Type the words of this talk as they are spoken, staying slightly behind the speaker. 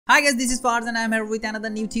Hi guys, this is Farz and I am here with another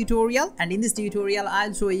new tutorial, and in this tutorial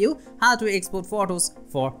I'll show you how to export photos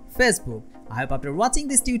for Facebook. I hope after watching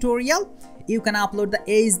this tutorial you can upload the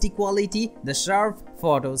HD quality, the sharp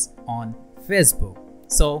photos on Facebook.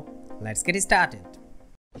 So let's get started.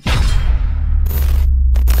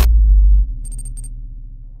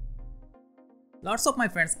 Lots of my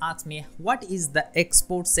friends ask me what is the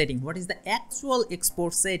export setting, what is the actual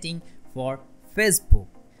export setting for Facebook.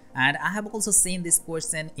 And I have also seen this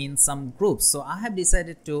question in some groups, so I have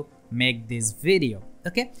decided to make this video.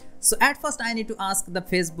 Okay, so at first I need to ask the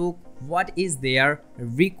Facebook what is their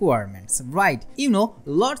requirements, right? You know,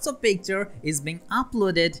 lots of picture is being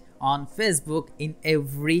uploaded on Facebook in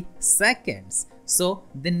every seconds, so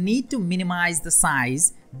they need to minimize the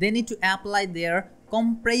size, they need to apply their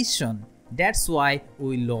compression. That's why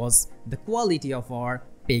we lose the quality of our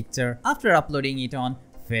picture after uploading it on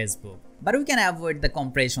Facebook. But we can avoid the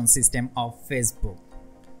compression system of Facebook.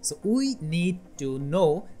 So we need to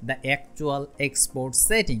know the actual export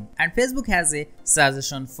setting, and Facebook has a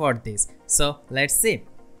suggestion for this. So let's see.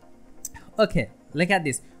 Okay, look at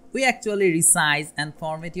this. We actually resize and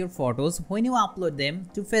format your photos when you upload them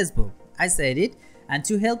to Facebook. I said it. And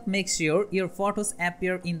to help make sure your photos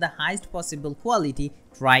appear in the highest possible quality,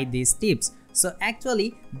 try these tips. So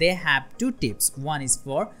actually they have two tips. One is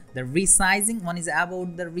for the resizing, one is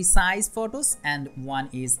about the resize photos, and one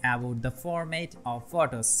is about the format of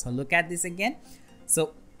photos. So look at this again.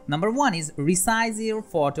 So number one is resize your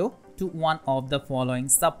photo to one of the following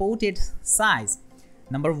supported size.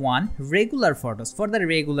 Number one, regular photos. For the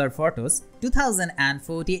regular photos,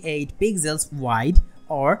 2048 pixels wide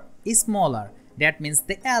or smaller. That means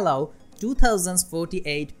they allow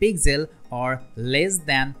 2048 pixel or less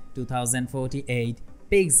than 2048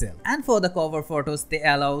 pixel. And for the cover photos, they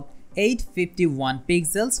allow 851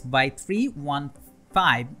 pixels by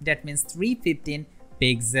 315, that means 315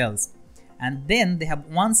 pixels. And then they have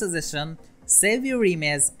one suggestion: save your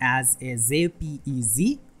image as a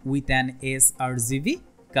JPEG with an sRGB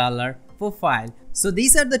color profile. So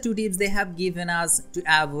these are the two tips they have given us to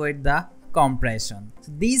avoid the compression.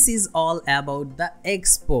 So this is all about the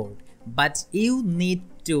export, but you need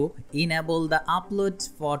to enable the upload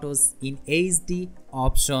photos in HD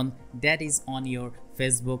option that is on your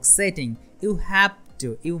Facebook setting.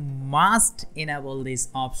 You must enable this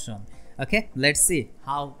option. Okay, let's see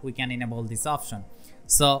how we can enable this option.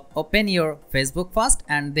 So open your Facebook first,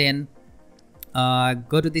 and then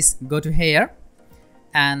go to here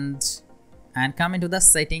and come into the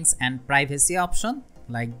settings and privacy option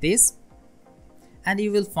like this, and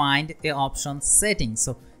you will find a option settings.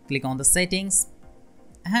 So click on the settings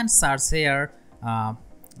and search here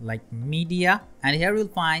like media, and here you'll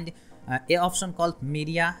find a option called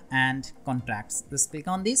media and contracts. Just click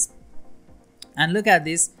on this and look at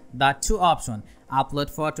this, the two options: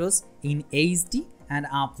 upload photos in HD and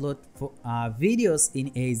upload videos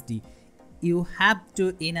in HD. You have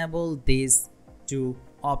to enable these two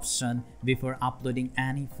option before uploading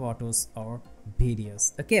any photos or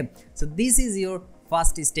videos. Okay, so this is your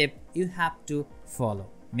first step you have to follow.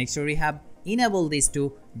 Make sure you have enabled these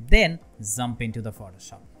two, then jump into the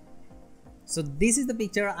Photoshop. So this is the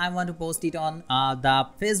picture I want to post it on the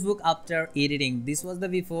Facebook after editing. This was the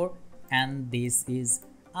before and this is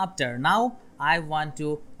after. Now I want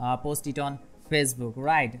to post it on Facebook,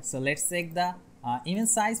 right? So let's check the image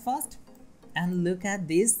size first, and look at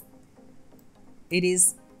this. It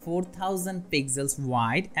is 4000 pixels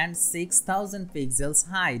wide and 6000 pixels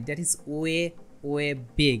high. That is way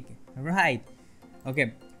big, right?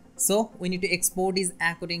 Okay, so we need to export this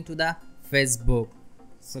according to the Facebook.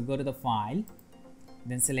 So go to the file,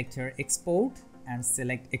 then select here export and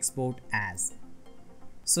select export as.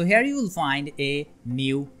 So here you will find a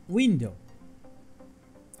new window.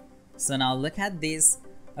 So now look at this.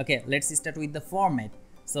 Okay, let's start with the format.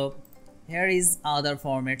 So here is other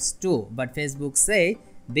formats too, but Facebook say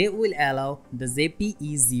they will allow the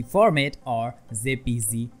JPEG format or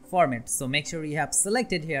JPG format. So make sure you have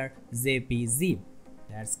selected here JPG.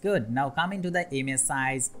 That's good. Now come into the image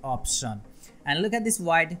size option and look at this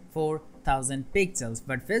wide 4000 pixels,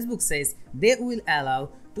 but Facebook says they will allow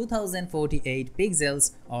 2048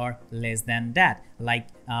 pixels or less than that. Like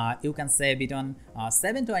you can save it on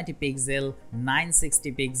 720 pixel,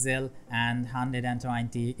 960 pixel and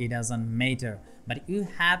 120. It doesn't matter, but you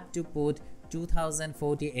have to put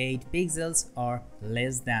 2048 pixels or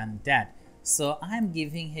less than that. So I'm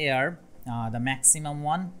giving here the maximum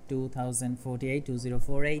one, 2048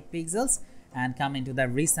 pixels, and come into the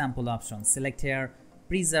resample option. Select here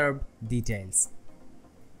preserve details.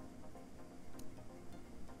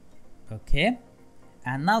 Okay,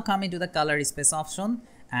 and now come into the color space option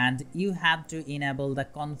and you have to enable the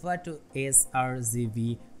convert to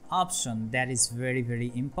sRGB option. That is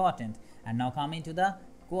very important. And now coming to the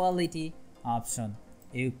quality option,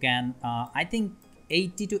 you can I think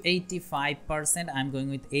 80 to 85%. I'm going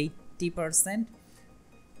with 80%.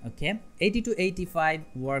 Okay, 80 to 85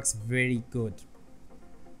 works very good.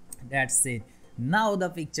 That's it. Now the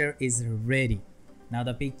picture is ready. Now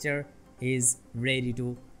the picture is ready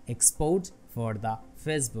to export for the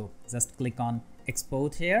Facebook. Just click on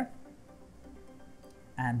export here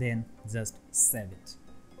and then just save it.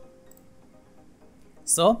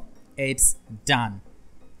 So it's done.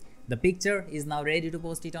 The picture is now ready to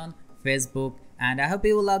post it on Facebook, and I hope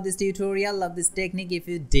you will love this tutorial, love this technique. If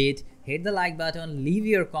you did, hit the like button, leave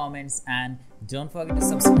your comments, and don't forget to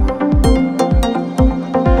subscribe.